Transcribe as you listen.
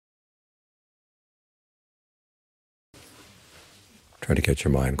Try to get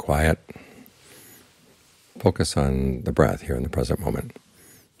your mind quiet. Focus on the breath here in the present moment.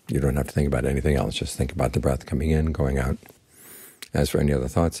 You don't have to think about anything else. Just think about the breath coming in, going out. As for any other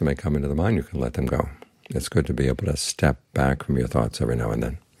thoughts that may come into the mind, you can let them go. It's good to be able to step back from your thoughts every now and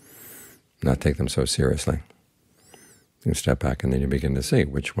then, not take them so seriously. You step back and then you begin to see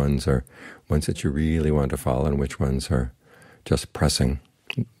which ones are ones that you really want to follow and which ones are just pressing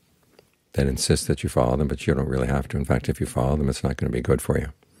that insist that you follow them, but you don't really have to. In fact, if you follow them, it's not going to be good for you.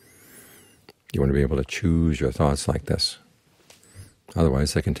 You want to be able to choose your thoughts like this.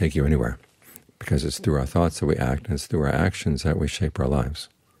 Otherwise, they can take you anywhere, because it's through our thoughts that we act, and it's through our actions that we shape our lives.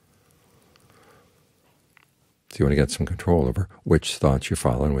 So you want to get some control over which thoughts you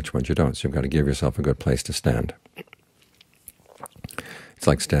follow and which ones you don't. So you've got to give yourself a good place to stand. It's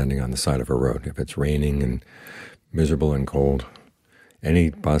like standing on the side of a road. If it's raining and miserable and cold, any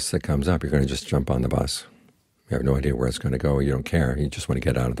bus that comes up, you're going to just jump on the bus. You have no idea where it's going to go. You don't care. You just want to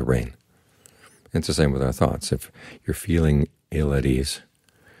get out of the rain. It's the same with our thoughts. If you're feeling ill at ease,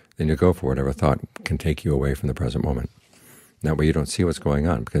 then you go for whatever thought can take you away from the present moment. That way you don't see what's going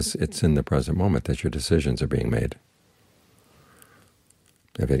on, because it's in the present moment that your decisions are being made.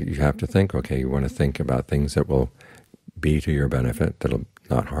 You have to think, okay, you want to think about things that will be to your benefit, that will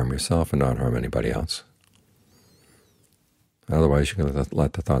not harm yourself and not harm anybody else. Otherwise, you're going to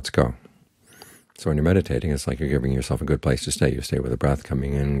let the thoughts go. So when you're meditating, it's like you're giving yourself a good place to stay. You stay with the breath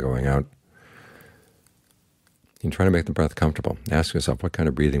coming in, going out. You can try to make the breath comfortable. Ask yourself, what kind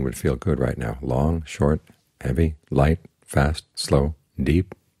of breathing would feel good right now? Long, short, heavy, light, fast, slow,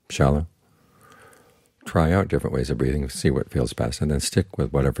 deep, shallow? Try out different ways of breathing, see what feels best, and then stick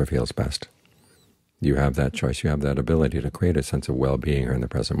with whatever feels best. You have that choice. You have that ability to create a sense of well-being here in the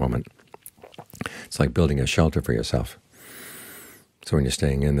present moment. It's like building a shelter for yourself. So when you're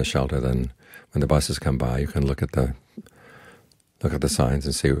staying in the shelter, then when the buses come by, you can look at the signs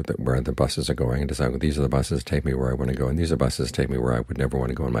and see where the buses are going and decide, well, these are the buses that take me where I want to go, and these are buses that take me where I would never want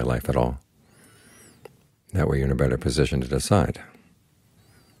to go in my life at all. That way you're in a better position to decide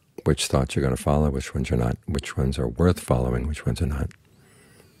which thoughts you're going to follow, which ones you're not, which ones are worth following, which ones are not.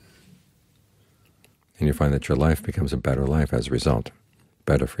 And you find that your life becomes a better life as a result.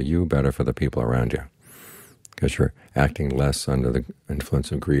 Better for you, better for the people around you, because you're acting less under the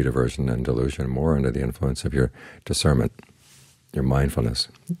influence of greed, aversion, and delusion, more under the influence of your discernment, your mindfulness,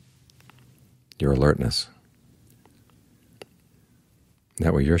 your alertness.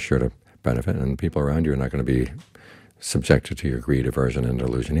 That way you're sure to benefit, and the people around you are not going to be subjected to your greed, aversion, and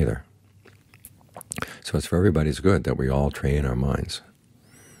delusion either. So it's for everybody's good that we all train our minds.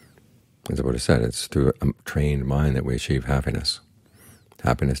 As the Buddha said, it's through a trained mind that we achieve happiness.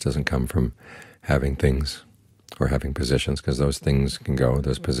 Happiness doesn't come from having things or having positions, because those things can go,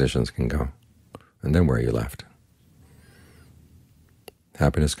 those positions can go, and then where are you left?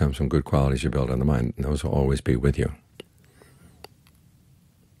 Happiness comes from good qualities you build on the mind, and those will always be with you.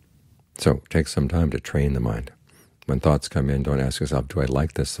 So take some time to train the mind. When thoughts come in, don't ask yourself, do I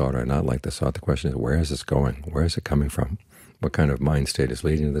like this thought or not like this thought? The question is, where is this going? Where is it coming from? What kind of mind state is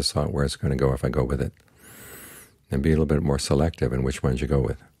leading to this thought? Where is it going to go if I go with it? And be a little bit more selective in which ones you go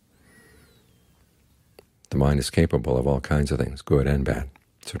with. The mind is capable of all kinds of things, good and bad.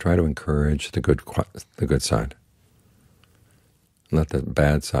 So try to encourage the good side. Let the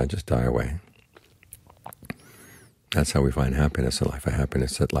bad side just die away. That's how we find happiness in life, a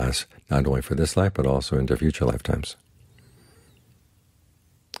happiness that lasts not only for this life, but also into future lifetimes.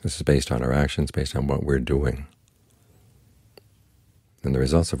 This is based on our actions, based on what we're doing. And the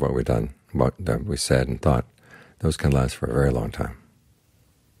results of what we've done, what we said and thought, those can last for a very long time.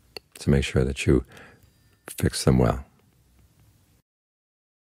 So make sure that you fix them well.